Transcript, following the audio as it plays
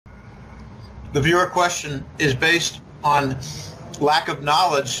The viewer question is based on lack of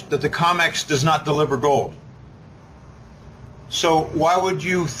knowledge that the COMEX does not deliver gold. So why would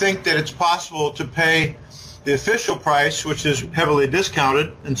you think that it's possible to pay the official price, which is heavily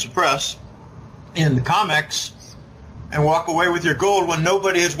discounted and suppressed in the COMEX, and walk away with your gold when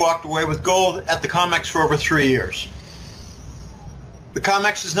nobody has walked away with gold at the COMEX for over 3 years? The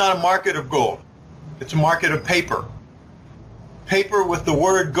COMEX is not a market of gold. It's a market of paper. Paper with the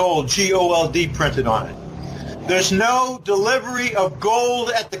word gold, G-O-L-D, printed on it. There's no delivery of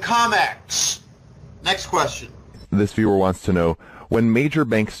gold at the COMEX. Next question. This viewer wants to know, when major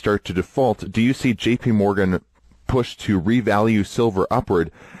banks start to default, do you see JP Morgan push to revalue silver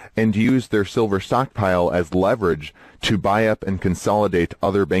upward and use their silver stockpile as leverage to buy up and consolidate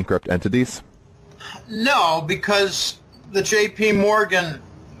other bankrupt entities? No, because the JP Morgan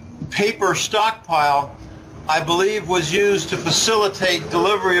paper stockpile, I believe, was used to facilitate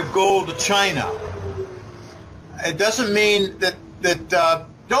delivery of gold to China. It doesn't mean that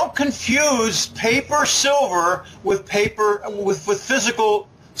don't confuse paper silver with physical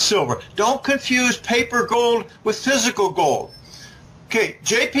silver. Don't confuse paper gold with physical gold. Okay,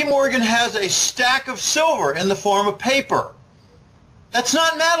 JP Morgan has a stack of silver in the form of paper. That's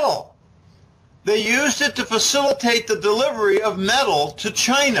not metal. They used it to facilitate the delivery of metal to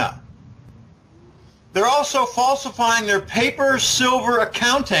China. They're also falsifying their paper silver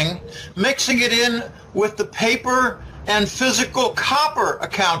accounting, mixing it in with the paper and physical copper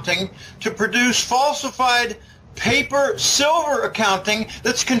accounting to produce falsified paper silver accounting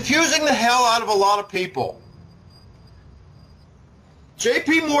that's confusing the hell out of a lot of people.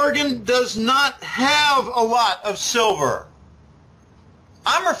 JP Morgan does not have a lot of silver.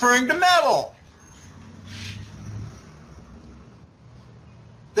 I'm referring to metal.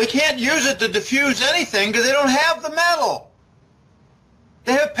 They can't use it to diffuse anything because they don't have the metal.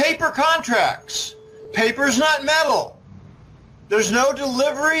 They have paper contracts. Paper is not metal. There's no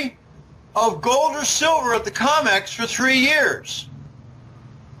delivery of gold or silver at the COMEX for 3 years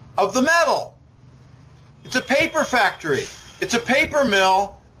of the metal. It's a paper factory. It's a paper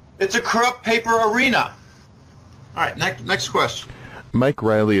mill. It's a corrupt paper arena. All right, next question. Mike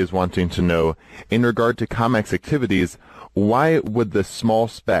Riley is wanting to know, in regard to COMEX activities, why would the small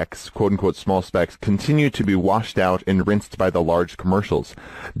specs, quote-unquote small specs, continue to be washed out and rinsed by the large commercials?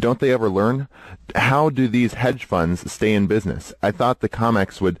 Don't they ever learn? How do these hedge funds stay in business? I thought the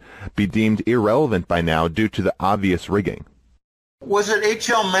COMEX would be deemed irrelevant by now due to the obvious rigging. Was it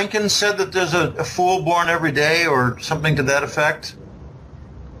H.L. Mencken said that there's a fool born every day or something to that effect?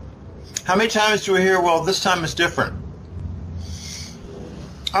 How many times do we hear, well, this time it's different?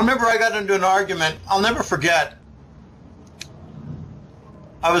 I remember I got into an argument, I'll never forget.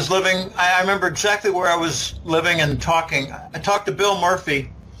 I remember exactly where I was living and talking. I talked to Bill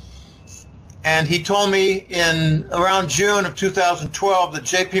Murphy, and he told me in around June of 2012 that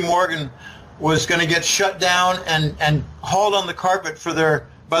JP Morgan was going to get shut down and hauled on the carpet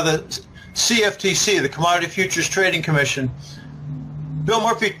by the CFTC, the Commodity Futures Trading Commission. Bill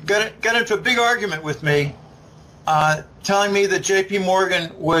Murphy got into a big argument with me, telling me that JP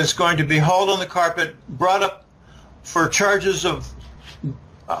Morgan was going to be hauled on the carpet, brought up for charges of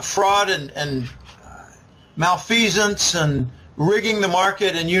fraud and malfeasance and rigging the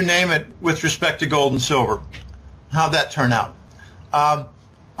market and you name it with respect to gold and silver. How'd that turn out?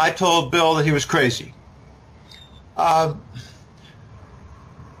 I told Bill that he was crazy. I've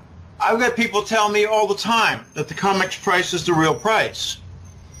got people tell me all the time that the COMEX price is the real price.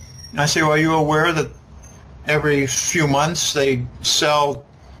 And I say, well, are you aware that every few months they sell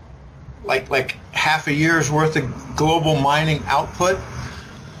like half a year's worth of global mining output?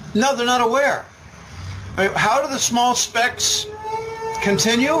 No, they're not aware. I mean, how do the small specs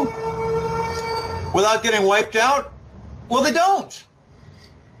continue without getting wiped out? Well, they don't.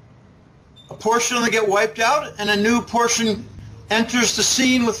 A portion of them get wiped out and a new portion enters the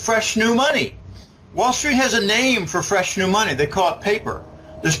scene with fresh new money. Wall Street has a name for fresh new money. They call it paper.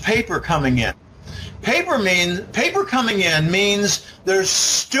 There's paper coming in. Paper coming in means there's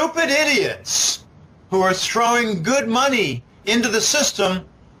stupid idiots who are throwing good money into the system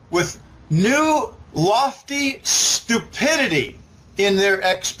with new lofty stupidity in their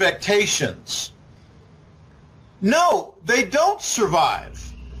expectations. No, they don't survive.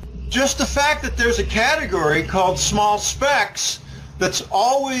 Just the fact that there's a category called small specs that's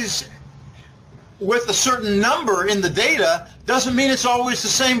always with a certain number in the data doesn't mean it's always the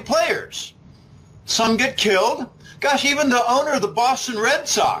same players. Some get killed. Gosh, even the owner of the Boston Red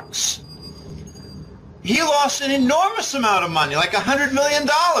Sox, he lost an enormous amount of money, like $100 million.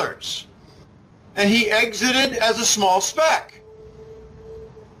 And he exited as a small spec.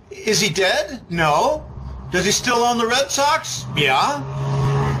 Is he dead? No. Does he still own the Red Sox? Yeah.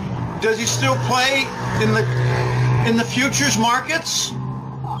 Does he still play in the futures markets?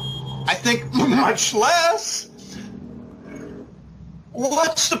 I think much less.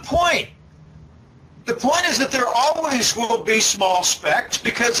 What's the point? The point is that there always will be small specs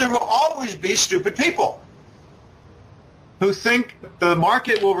because there will always be stupid people who think the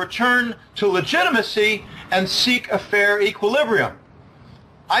market will return to legitimacy and seek a fair equilibrium.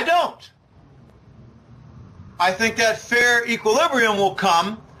 I don't. I think that fair equilibrium will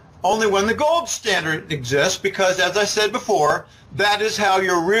come only when the gold standard exists because, as I said before, that is how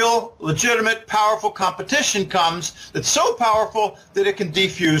your real, legitimate, powerful competition comes that's so powerful that it can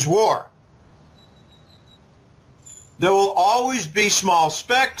defuse war. There will always be small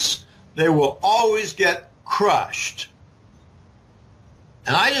specs. They will always get crushed.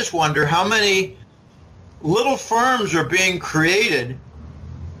 And I just wonder how many little firms are being created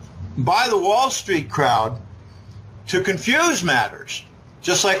by the Wall Street crowd to confuse matters,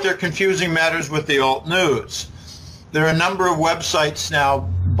 just like they're confusing matters with the alt news. There are a number of websites now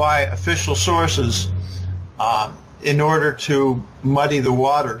by official sources in order to muddy the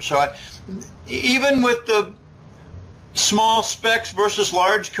water. So even with the small specs versus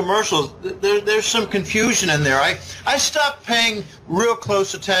large commercials, there's some confusion in there. I stopped paying real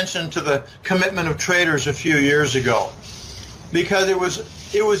close attention to the commitment of traders a few years ago because it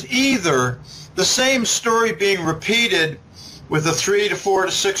was either the same story being repeated with a 3 to 4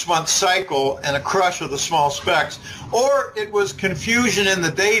 to 6 month cycle and a crush of the small specs, or it was confusion in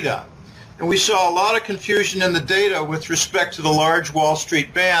the data. And we saw a lot of confusion in the data with respect to the large Wall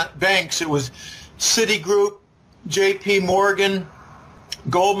Street banks. It was Citigroup, JP Morgan,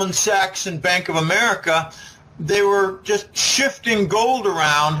 Goldman Sachs, and Bank of America. They were just shifting gold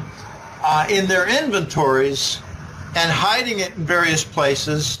around in their inventories and hiding it in various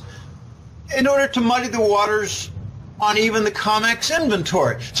places in order to muddy the waters on even the COMEX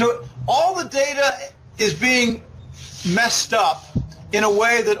inventory. So all the data is being messed up in a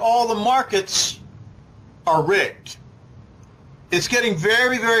way that all the markets are rigged. It's getting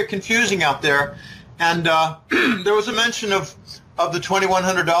very, very confusing out there. And there was a mention of the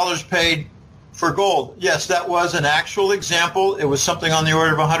 $2,100 paid for gold. Yes, that was an actual example. It was something on the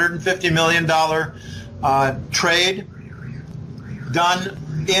order of $150 million trade done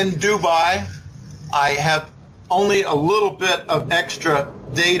in Dubai. I have only a little bit of extra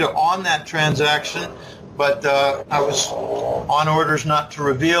data on that transaction, but I was on orders not to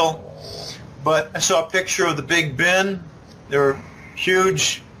reveal. But I saw a picture of the big bin. There were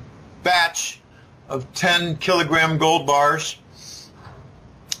huge batch of 10-kilogram gold bars.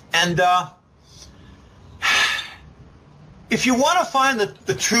 And if you want to find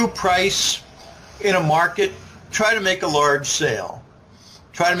the true price in a market, try to make a large sale.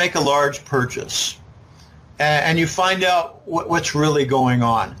 Try to make a large purchase. And you find out what's really going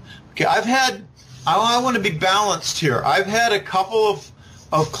on. Okay, I want to be balanced here. I've had a couple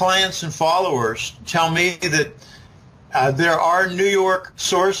of clients and followers tell me that there are New York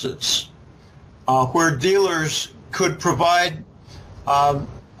sources where dealers could provide a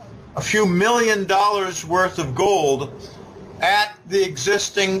few $1 million worth of gold at the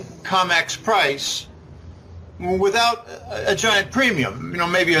existing COMEX price without a giant premium,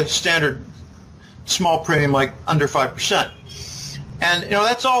 maybe a standard small premium like under 5%. And,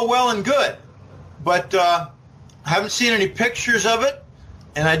 that's all well and good, but I haven't seen any pictures of it,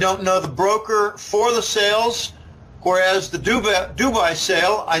 and I don't know the broker for the sales, whereas the Dubai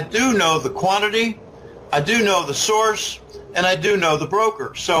sale, I do know the quantity, I do know the source, and I do know the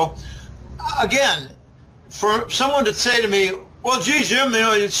broker. So, again, for someone to say to me, well, gee, Jim,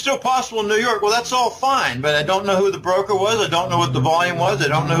 it's still possible in New York. Well, that's all fine, but I don't know who the broker was. I don't know what the volume was. I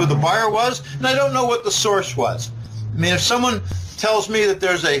don't know who the buyer was, and I don't know what the source was. I mean, if someone tells me that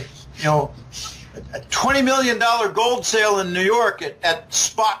there's a $20 million gold sale in New York at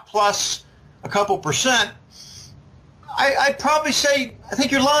spot plus a couple percent, I'd probably say, I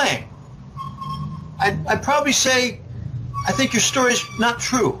think you're lying. I'd probably say, I think your story's not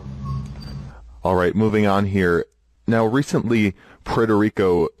true. All right, moving on here. Now, recently, Puerto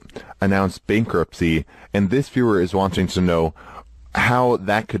Rico announced bankruptcy, and this viewer is wanting to know how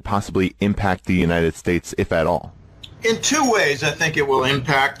that could possibly impact the United States, if at all. In two ways, I think it will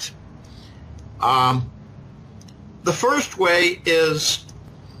impact. The first way is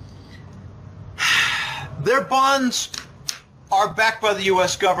their bonds are backed by the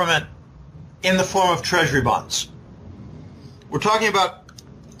U.S. government in the form of treasury bonds. We're talking about,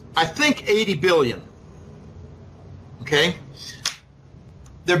 I think, $80 billion. Okay?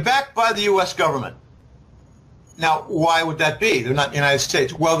 They're backed by the U.S. government. Now, why would that be? They're not the United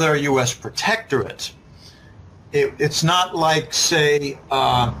States. Well, they're a U.S. protectorate. It's not like, say,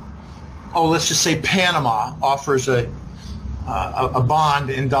 let's just say Panama offers a bond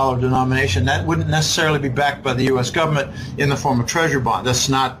in dollar denomination. That wouldn't necessarily be backed by the U.S. government in the form of treasury bond. That's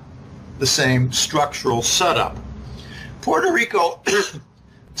not the same structural setup. Puerto Rico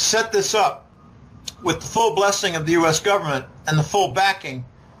set this up with the full blessing of the U.S. government and the full backing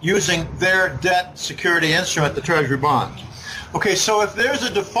using their debt security instrument, the treasury bond. Okay, so if there's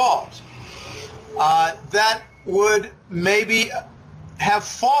a default, that would maybe have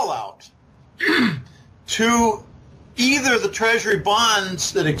fallout to either the treasury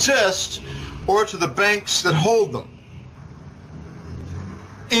bonds that exist or to the banks that hold them.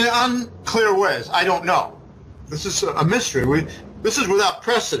 In unclear ways. I don't know. This is a mystery. This is without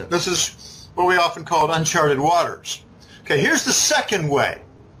precedent. This is what we often call uncharted waters. Okay, here's the second way.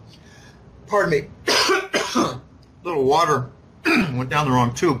 Pardon me. A little water went down the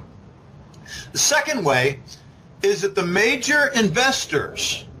wrong tube. The second way is that the major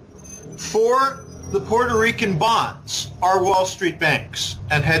investors for the Puerto Rican bonds are Wall Street banks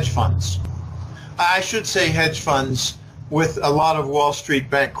and hedge funds. I should say hedge funds with a lot of Wall Street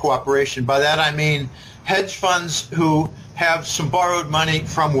bank cooperation. By that I mean hedge funds who have some borrowed money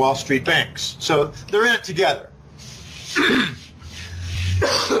from Wall Street banks. So they're in it together.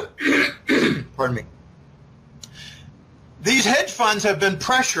 Pardon me. These hedge funds have been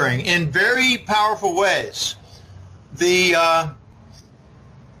pressuring in very powerful ways the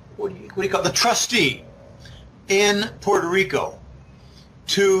what do you call it? The trustee in Puerto Rico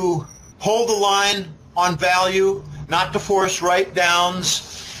to hold the line on value, not to force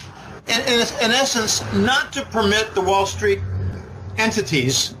write-downs, and in essence, not to permit the Wall Street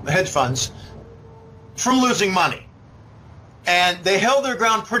entities, the hedge funds, from losing money. And they held their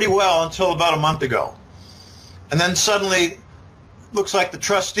ground pretty well until about a month ago. And then suddenly, looks like the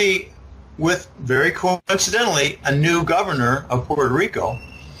trustee, with very coincidentally a new governor of Puerto Rico,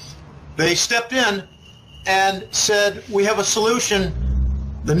 they stepped in and said, we have a solution.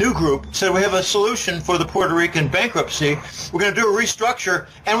 The new group said, we have a solution for the Puerto Rican bankruptcy. We're going to do a restructure,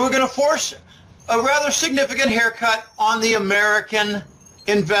 and we're going to force a rather significant haircut on the American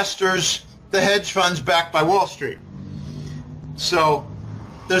investors, the hedge funds backed by Wall Street. So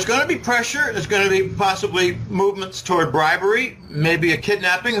there's going to be pressure. There's going to be possibly movements toward bribery, maybe a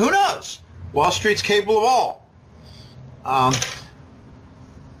kidnapping. Who knows? Wall Street's capable of all.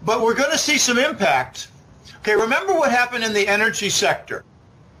 But we're going to see some impact. Okay, remember what happened in the energy sector.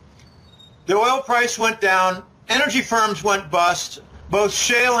 The oil price went down, energy firms went bust, both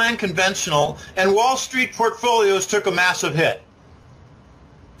shale and conventional, and Wall Street portfolios took a massive hit.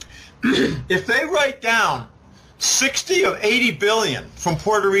 If they write down 60 of 80 billion from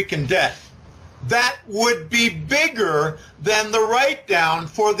Puerto Rican debt, that would be bigger than the write-down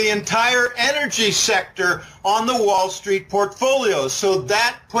for the entire energy sector on the Wall Street portfolios. So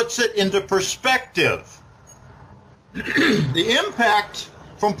that puts it into perspective. The impact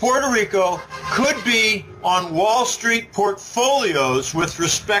from Puerto Rico could be on Wall Street portfolios with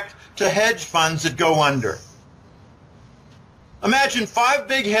respect to hedge funds that go under. Imagine 5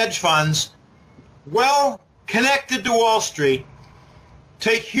 big hedge funds, well connected to Wall Street,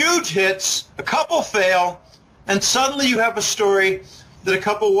 take huge hits, a couple fail, and suddenly you have a story that a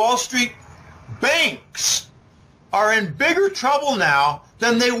couple Wall Street banks are in bigger trouble now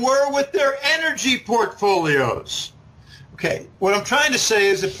than they were with their energy portfolios. Okay, what I'm trying to say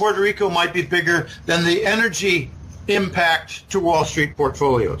is that Puerto Rico might be bigger than the energy impact to Wall Street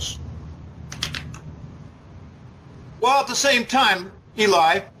portfolios. While at the same time,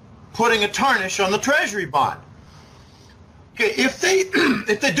 Eli, putting a tarnish on the Treasury bond. Okay, if they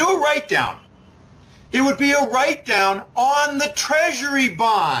do a write-down, it would be a write-down on the Treasury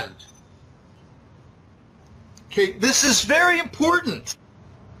bond. Okay, this is very important.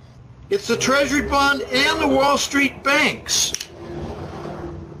 It's the Treasury bond and the Wall Street banks.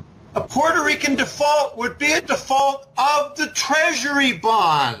 A Puerto Rican default would be a default of the Treasury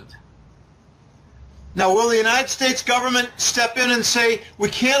bond. Now, will the United States government step in and say, we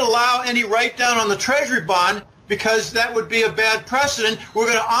can't allow any write-down on the Treasury bond because that would be a bad precedent. We're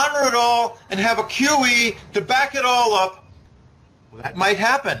going to honor it all and have a QE to back it all up. Well, that might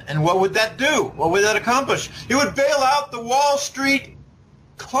happen. And what would that do? What would that accomplish? It would bail out the Wall Street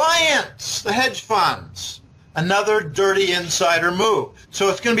clients, the hedge funds. Another dirty insider move. So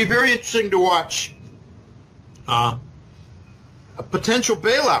it's going to be very interesting to watch a potential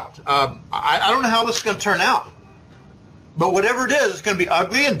bailout. I don't know how this is going to turn out. But whatever it is, it's going to be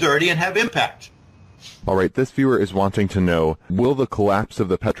ugly and dirty and have impact. All right, this viewer is wanting to know, will the collapse of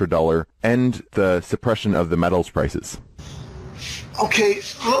the petrodollar end the suppression of the metals prices? Okay,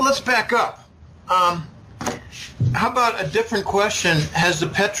 let's back up. How about a different question? Has the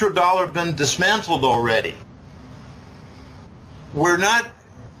petrodollar been dismantled already? We're not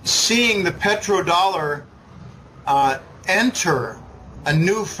seeing the petrodollar enter a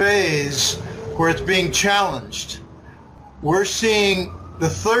new phase where it's being challenged. We're seeing the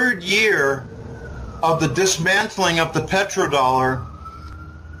third year of the dismantling of the petrodollar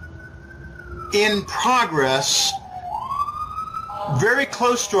in progress, very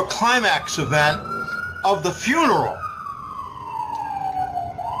close to a climax event of the funeral.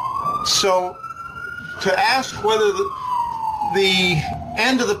 So to ask whether the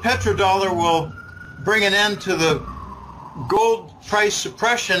end of the petrodollar will bring an end to the gold price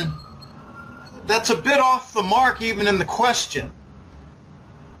suppression, that's a bit off the mark even in the question.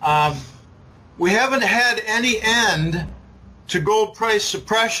 We haven't had any end to gold price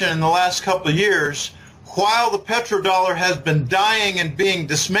suppression in the last couple of years while the petrodollar has been dying and being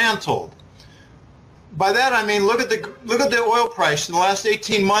dismantled. By that I mean look at the oil price. In the last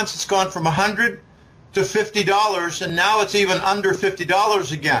 18 months it's gone from $100 to $50, and now it's even under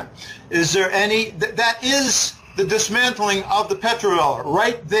 $50 again. Is there any, that is the dismantling of the petrodollar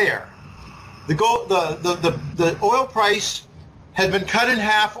right there. The oil price had been cut in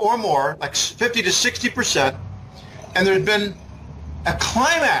half or more, like 50 to 60%, and there had been a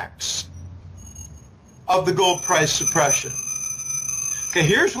climax of the gold price suppression. Okay,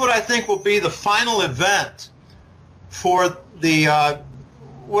 here's what I think will be the final event for the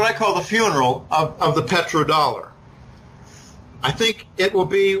what I call the funeral of the petrodollar. I think it will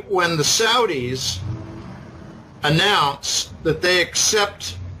be when the Saudis announce that they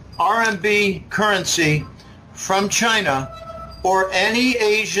accept RMB currency from China or any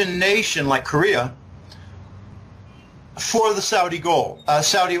Asian nation like Korea for the Saudi gold,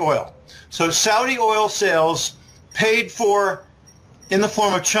 Saudi oil. So Saudi oil sales paid for in the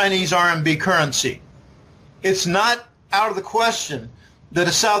form of Chinese RMB currency. It's not out of the question that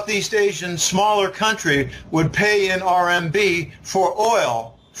a Southeast Asian smaller country would pay in RMB for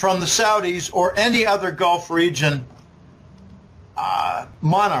oil from the Saudis or any other Gulf region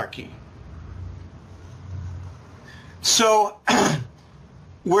monarchy. So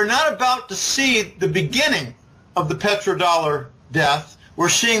we're not about to see the beginning of the petrodollar death. We're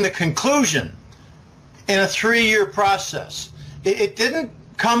seeing the conclusion in a 3-year process. It didn't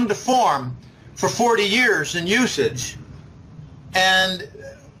come to form for 40 years in usage and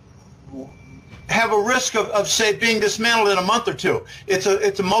have a risk of say, being dismantled in a month or two. It's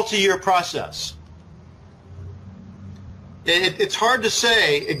a multi-year process. It's hard to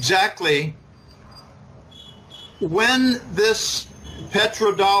say exactly when this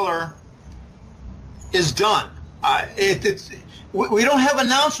petrodollar is done. We don't have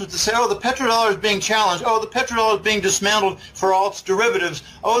announcements to say, oh, the petrodollar is being challenged. Oh, the petrodollar is being dismantled for all its derivatives.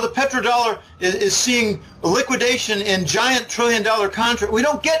 Oh, the petrodollar is seeing liquidation in giant trillion-dollar contracts. We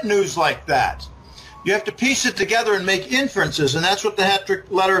don't get news like that. You have to piece it together and make inferences, and that's what the Hattrick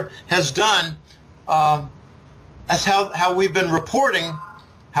letter has done. That's how we've been reporting,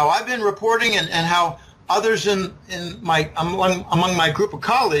 how I've been reporting, and how others among my group of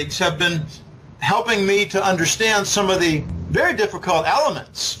colleagues have been helping me to understand some of the very difficult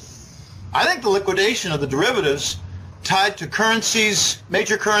elements. I think the liquidation of the derivatives tied to currencies,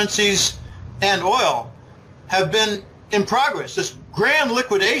 major currencies, and oil have been in progress, this grand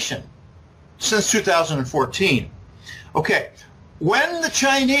liquidation since 2014. Okay, when the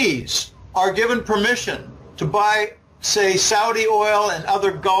Chinese are given permission to buy, say, Saudi oil and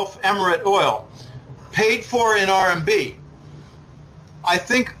other Gulf Emirate oil paid for in RMB, I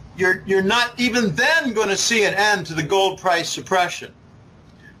think you're not even then going to see an end to the gold price suppression.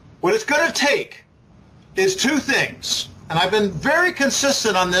 What it's going to take is two things, and I've been very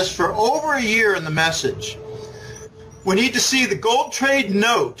consistent on this for over a year in the message. We need to see the gold trade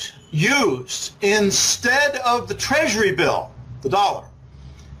note used instead of the treasury bill, the dollar,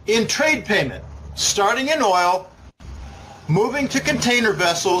 in trade payment, starting in oil, moving to container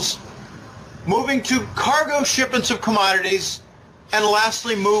vessels, moving to cargo shipments of commodities, and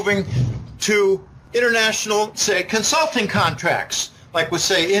lastly moving to international, say, consulting contracts, like with,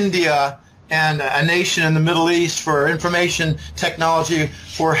 say, India and a nation in the Middle East for information technology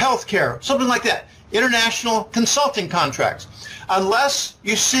for healthcare, something like that. International consulting contracts. Unless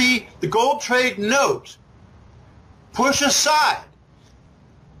you see the gold trade note push aside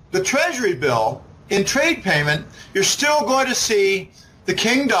the treasury bill in trade payment, you're still going to see the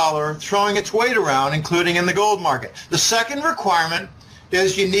king dollar throwing its weight around, including in the gold market. The second requirement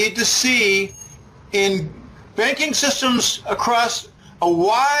is you need to see in banking systems across a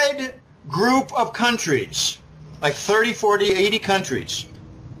wide group of countries, like 30, 40, 80 countries,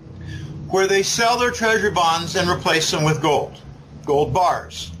 where they sell their treasury bonds and replace them with gold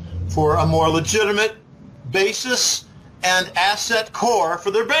bars, for a more legitimate basis and asset core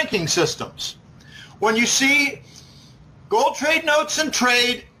for their banking systems. When you see gold trade notes in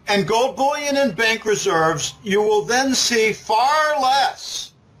trade and gold bullion in bank reserves, you will then see far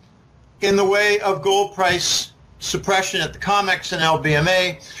less in the way of gold price suppression at the COMEX and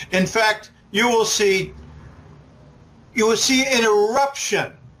LBMA. In fact, you will see an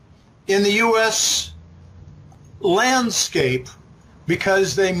eruption in the U.S. landscape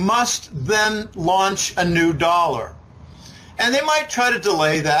because they must then launch a new dollar. And they might try to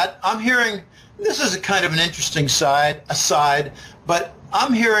delay that. I'm hearing, this is a kind of an interesting aside, but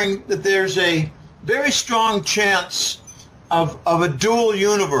I'm hearing that there's a very strong chance of a dual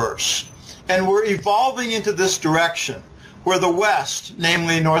universe. And we're evolving into this direction where the West,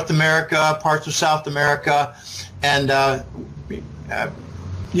 namely North America, parts of South America, and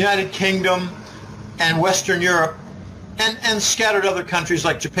United Kingdom, and Western Europe, and scattered other countries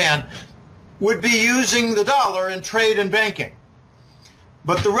like Japan, would be using the dollar in trade and banking.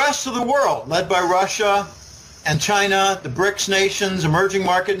 But the rest of the world, led by Russia and China, the BRICS nations, emerging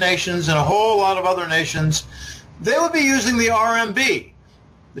market nations, and a whole lot of other nations, they would be using the RMB,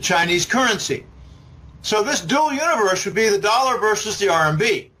 the Chinese currency. So this dual universe would be the dollar versus the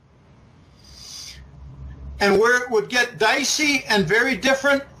RMB. And where it would get dicey and very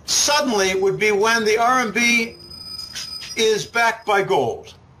different suddenly would be when the RMB is backed by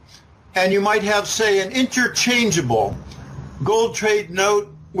gold. And you might have, say, an interchangeable gold trade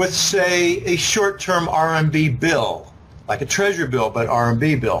note with, say, a short-term RMB bill, like a treasury bill, but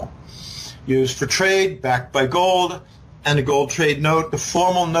RMB bill, used for trade, backed by gold, and a gold trade note. The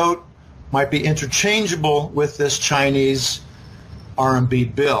formal note might be interchangeable with this Chinese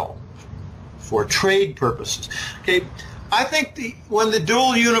RMB bill for trade purposes. Okay, I think when the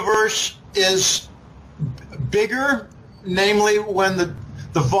dual universe is bigger, namely when the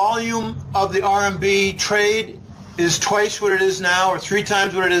volume of the RMB trade is twice what it is now or 3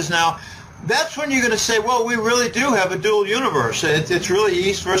 times what it is now, that's when you're going to say, well, we really do have a dual universe. It's really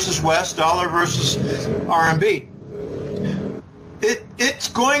East versus West, dollar versus RMB. It's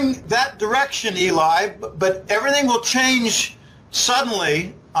going that direction, Eli, but everything will change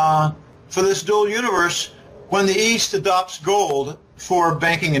suddenly for this dual universe when the East adopts gold for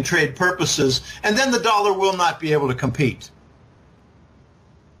banking and trade purposes, and then the dollar will not be able to compete.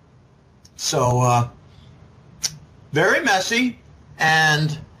 So very messy,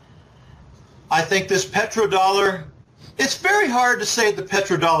 and I think this petrodollar, it's very hard to say the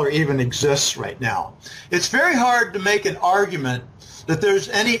petrodollar even exists right now. It's very hard to make an argument that there's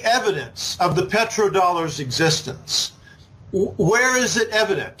any evidence of the petrodollar's existence. Where is it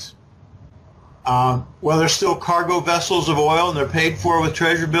evident? Well, there's still cargo vessels of oil and they're paid for with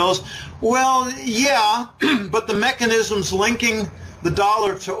treasury bills. Well, yeah, but the mechanisms linking the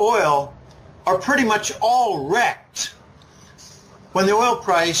dollar to oil are pretty much all wrecked when the oil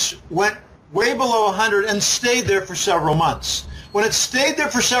price went way below 100 and stayed there for several months. When it stayed there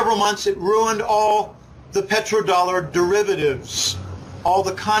for several months, it ruined all the petrodollar derivatives, all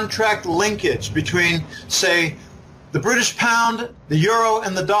the contract linkage between, say, the British pound, the euro,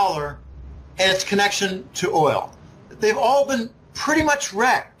 and the dollar, and its connection to oil. They've all been pretty much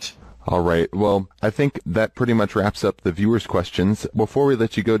wrecked. All right. Well, I think that pretty much wraps up the viewers' questions. Before we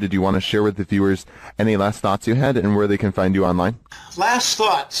let you go, did you want to share with the viewers any last thoughts you had and where they can find you online? Last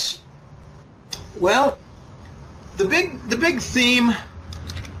thoughts. Well, the big theme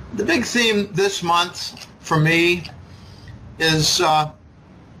this month for me is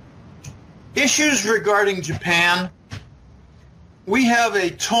issues regarding Japan. We have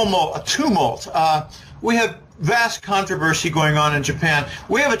a tumult. We have vast controversy going on in Japan.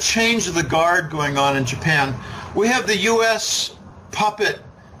 We have a change of the guard going on in Japan. We have the U.S. puppet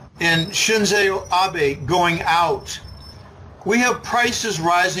in Shinzo Abe going out. We have prices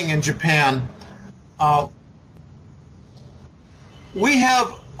rising in Japan. We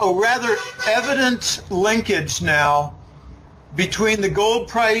have a rather evident linkage now between the gold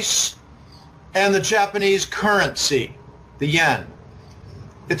price and the Japanese currency, the yen.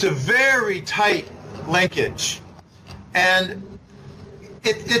 It's a very tight linkage, and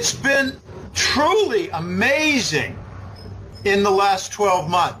it's been truly amazing in the last 12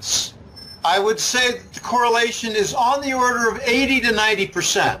 months. I would say that the correlation is on the order of 80 to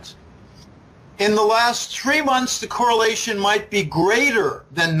 90%. In the last 3 months, the correlation might be greater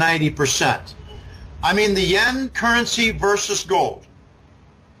than 90%. I mean the yen currency versus gold.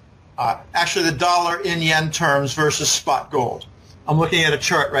 actually the dollar in yen terms versus spot gold. I'm looking at a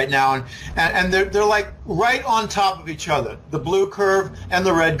chart right now, and they're like right on top of each other, the blue curve and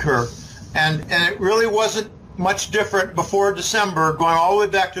the red curve. And it really wasn't much different before December, going all the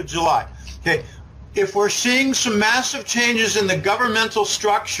way back to July. Okay, if we're seeing some massive changes in the governmental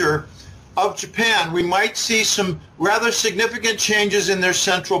structure of Japan, we might see some rather significant changes in their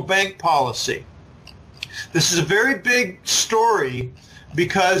central bank policy. This is a very big story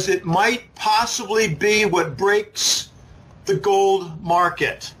because it might possibly be what breaks the gold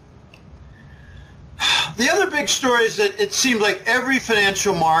market. The other big story is that it seems like every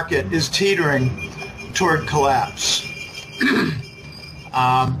financial market is teetering toward collapse.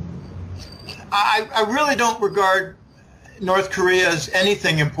 I really don't regard North Korea as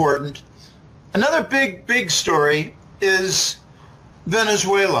anything important. Another big story is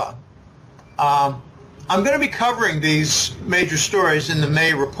Venezuela. I'm going to be covering these major stories in the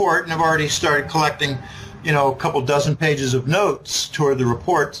May report, and I've already started collecting, a couple dozen pages of notes toward the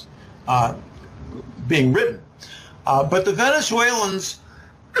reports being written. But the Venezuelans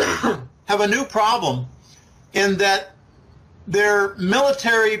have a new problem in that their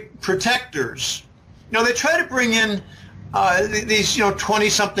military protectors, they try to bring in these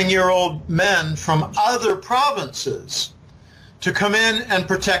 20-something-year-old men from other provinces to come in and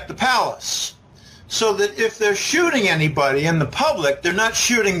protect the palace, so that if they're shooting anybody in the public, they're not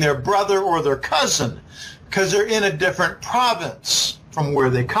shooting their brother or their cousin because they're in a different province from where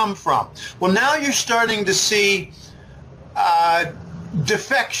they come from. Well, now you're starting to see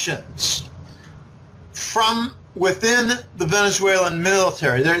defections from within the Venezuelan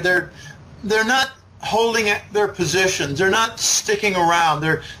military. They're not holding their positions. They're not sticking around.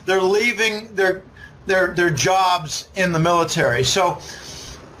 They're leaving their jobs in the military. So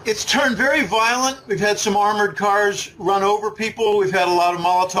it's turned very violent. We've had some armored cars run over people. We've had a lot of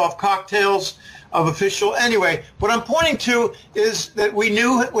Molotov cocktails of official. Anyway, what I'm pointing to is that we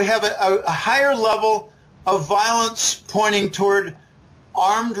have a higher level of violence pointing toward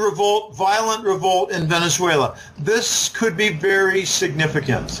armed revolt, violent revolt in Venezuela. This could be very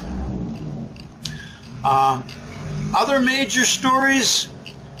significant. Other major stories,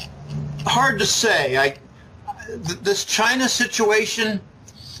 hard to say. This China situation,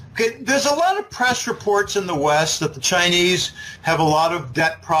 okay, there's a lot of press reports in the West that the Chinese have a lot of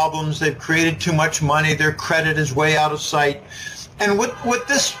debt problems. They've created too much money. Their credit is way out of sight. And what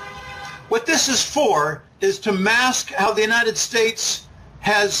this is for is to mask how the United States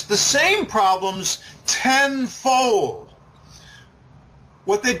has the same problems tenfold.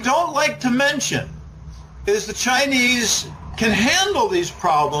 What they don't like to mention is the Chinese can handle these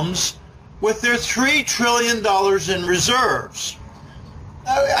problems with their $3 trillion in reserves.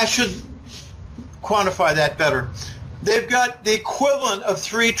 I should quantify that better. They've got the equivalent of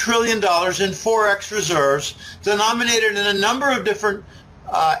 $3 trillion in Forex reserves denominated in a number of different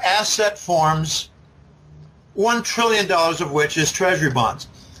asset forms, $1 trillion of which is treasury bonds.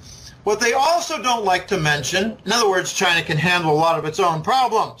 What they also don't like to mention, in other words, China can handle a lot of its own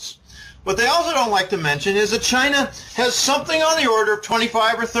problems. What they also don't like to mention is that China has something on the order of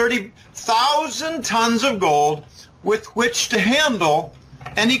 25 or 30,000 tons of gold with which to handle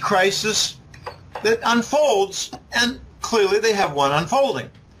any crisis that unfolds, and clearly they have one unfolding.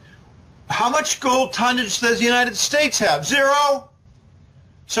 How much gold tonnage does the United States have? Zero.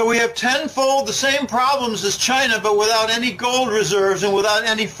 So we have tenfold the same problems as China, but without any gold reserves and without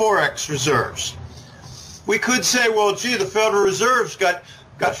any Forex reserves. We could say, well, gee, the Federal Reserve's got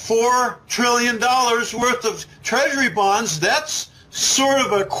 $4 trillion worth of treasury bonds. That's sort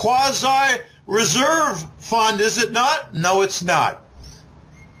of a quasi-reserve fund, is it not? No, it's not.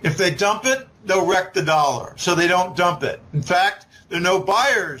 If they dump it, they'll wreck the dollar, so they don't dump it. In fact, there are no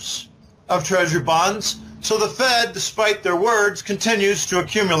buyers of treasury bonds, so the Fed, despite their words, continues to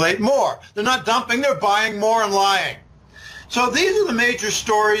accumulate more. They're not dumping, they're buying more and lying. So these are the major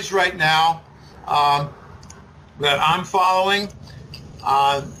stories right now that I'm following.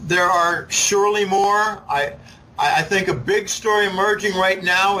 There are surely more. I think a big story emerging right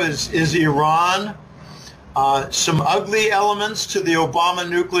now is Iran. Some ugly elements to the Obama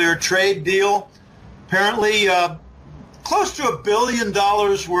nuclear trade deal. Apparently, close to $1 billion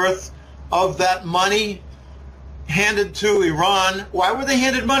worth of that money handed to Iran. Why were they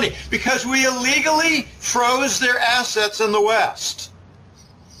handed money? Because we illegally froze their assets in the West.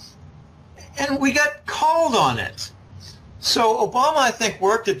 And we got called on it. So Obama, I think,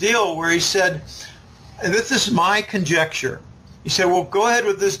 worked a deal where he said, and this is my conjecture, he said, well, go ahead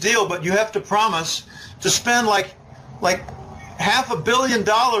with this deal, but you have to promise to spend like $500 million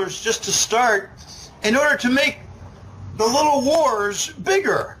just to start in order to make the little wars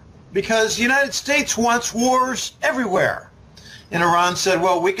bigger. because the United States wants wars everywhere. And Iran said,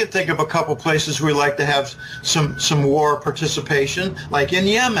 well, we could think of a couple places we'd like to have some war participation, like in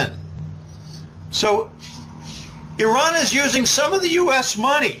Yemen. So Iran is using some of the U.S.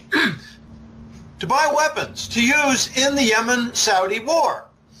 money to buy weapons to use in the Yemen-Saudi war.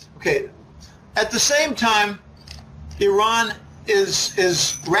 Okay. At the same time, Iran is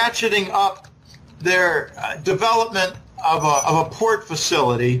ratcheting up their development of a port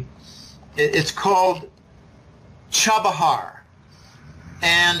facility. It's called Chabahar,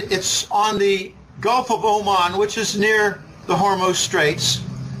 and it's on the Gulf of Oman, which is near the Hormuz Straits,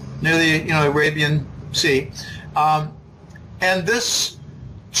 near the Arabian Sea. And this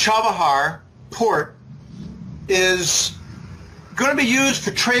Chabahar port is going to be used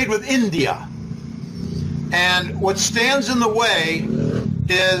for trade with India. And what stands in the way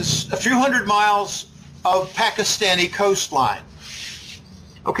is a few hundred miles of Pakistani coastline.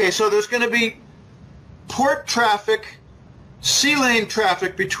 Okay, so there's going to be port traffic, sea lane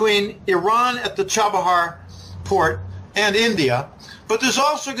traffic between Iran at the Chabahar port and India, but there's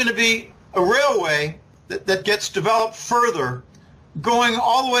also going to be a railway that gets developed further going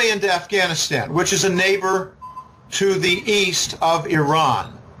all the way into Afghanistan, which is a neighbor to the east of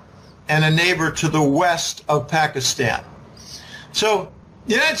Iran and a neighbor to the west of Pakistan. So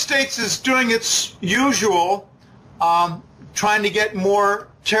the United States is doing its usual, trying to get more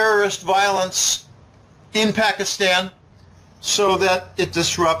terrorist violence in Pakistan so that it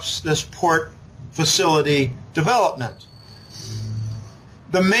disrupts this port facility development.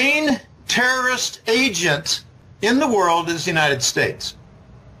 The main terrorist agent in the world is the United States.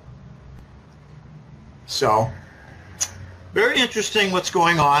 So, very interesting what's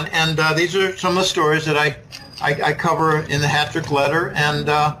going on, and these are some of the stories that I cover in the Hattrick letter, and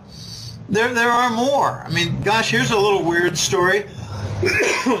there are more. I mean, gosh, here's a little weird story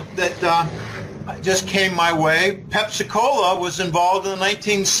that just came my way. Pepsi-Cola was involved in the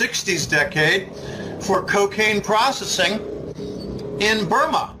 1960s decade for cocaine processing in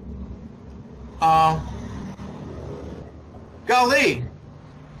Burma. Golly,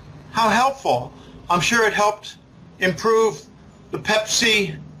 how helpful. I'm sure it helped improve the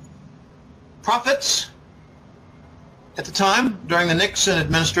Pepsi profits at the time during the Nixon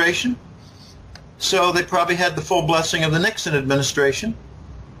administration. So they probably had the full blessing of the Nixon administration.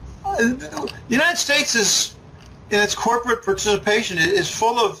 The United States is, in its corporate participation, is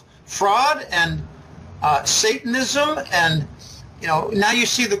full of fraud and Satanism, and now you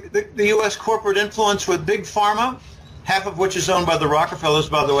see the U.S. corporate influence with big pharma, half of which is owned by the Rockefellers,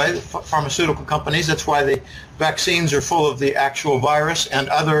 by the way, the pharmaceutical companies. That's why the vaccines are full of the actual virus and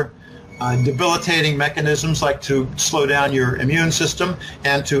other debilitating mechanisms like to slow down your immune system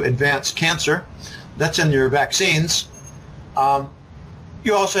and to advance cancer. That's in your vaccines.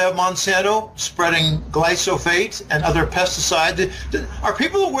 You also have Monsanto spreading glyphosate and other pesticides. Are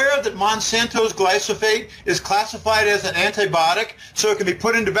people aware that Monsanto's glyphosate is classified as an antibiotic so it can be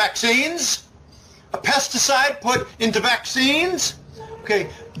put into vaccines? A pesticide put into vaccines? Okay,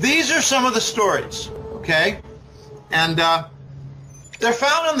 these are some of the stories, okay? And they're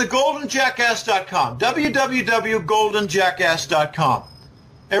found on the goldenjackass.com, www.goldenjackass.com.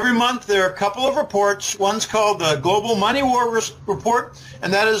 Every month there are a couple of reports. One's called the Global Money War Report,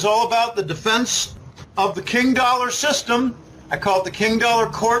 and that is all about the defense of the King Dollar system. I call it the King Dollar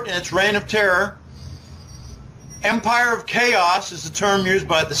Court and its reign of terror. Empire of Chaos is the term used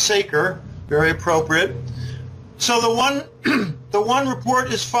by the Saker, very appropriate. So the one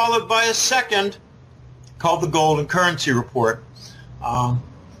report is followed by a second called the Golden Currency Report.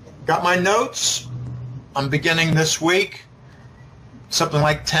 Got my notes. I'm beginning this week. Something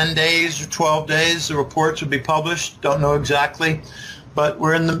like 10 days or 12 days, the reports will be published. Don't know exactly. But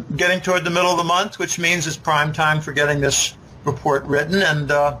we're getting toward the middle of the month, which means it's prime time for getting this report written, and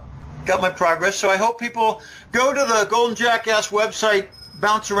got my progress. So I hope people go to the Golden Jackass website,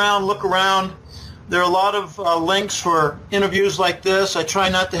 bounce around, look around. There are a lot of links for interviews like this. I try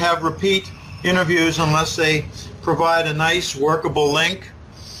not to have repeat interviews unless they provide a nice workable link.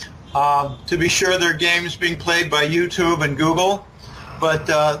 To be sure, there are games being played by YouTube and Google, but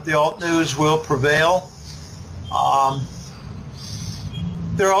the alt news will prevail.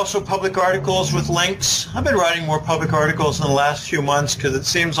 There are also public articles with links. I've been writing more public articles in the last few months because it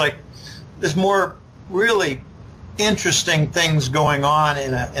seems like there's more really interesting things going on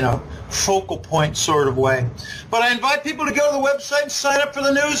in a focal point sort of way. But I invite people to go to the website and sign up for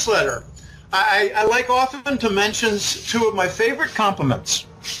the newsletter. I like often to mention two of my favorite compliments.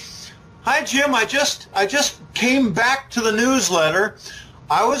 Hi, Jim. I just came back to the newsletter.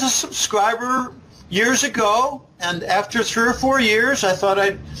 I was a subscriber years ago, and after 3 or 4 years, I thought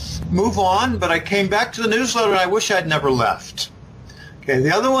I'd move on, but I came back to the newsletter, and I wish I'd never left. Okay,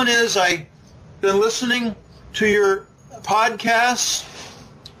 the other one is I've been listening to your podcasts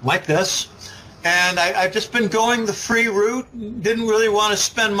like this, and I've just been going the free route. Didn't really want to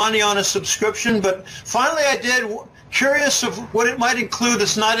spend money on a subscription, but finally I did, curious of what it might include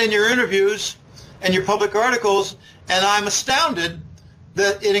that's not in your interviews and your public articles, and I'm astounded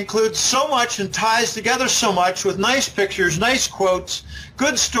that it includes so much and ties together so much with nice pictures, nice quotes,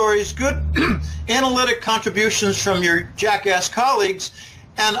 good stories, good analytic contributions from your jackass colleagues,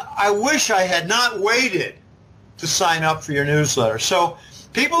 and I wish I had not waited to sign up for your newsletter. So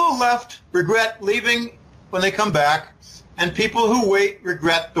people who left regret leaving when they come back, and people who wait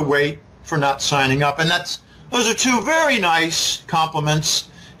regret the wait for not signing up. And those are two very nice compliments.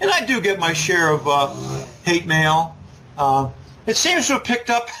 And I do get my share of hate mail. It seems to have picked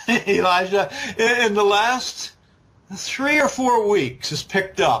up, Elijah, in the last 3 or 4 weeks. It's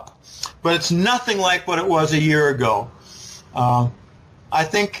picked up. But it's nothing like what it was a year ago. I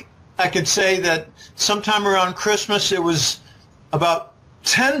think I could say that sometime around Christmas it was about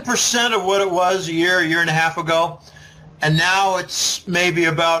 10% of what it was a year and a half ago, and now it's maybe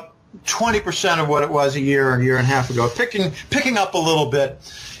about 20% of what it was a year and a half ago, picking up a little bit.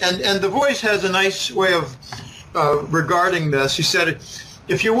 And the Voice has a nice way of regarding this. He said,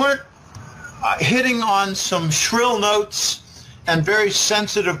 if you weren't hitting on some shrill notes and very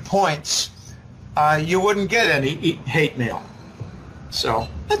sensitive points, you wouldn't get any hate mail. So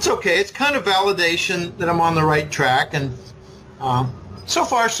that's okay. It's kind of validation that I'm on the right track, and so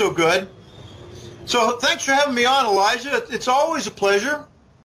far so good. So thanks for having me on, Elijah. It's always a pleasure.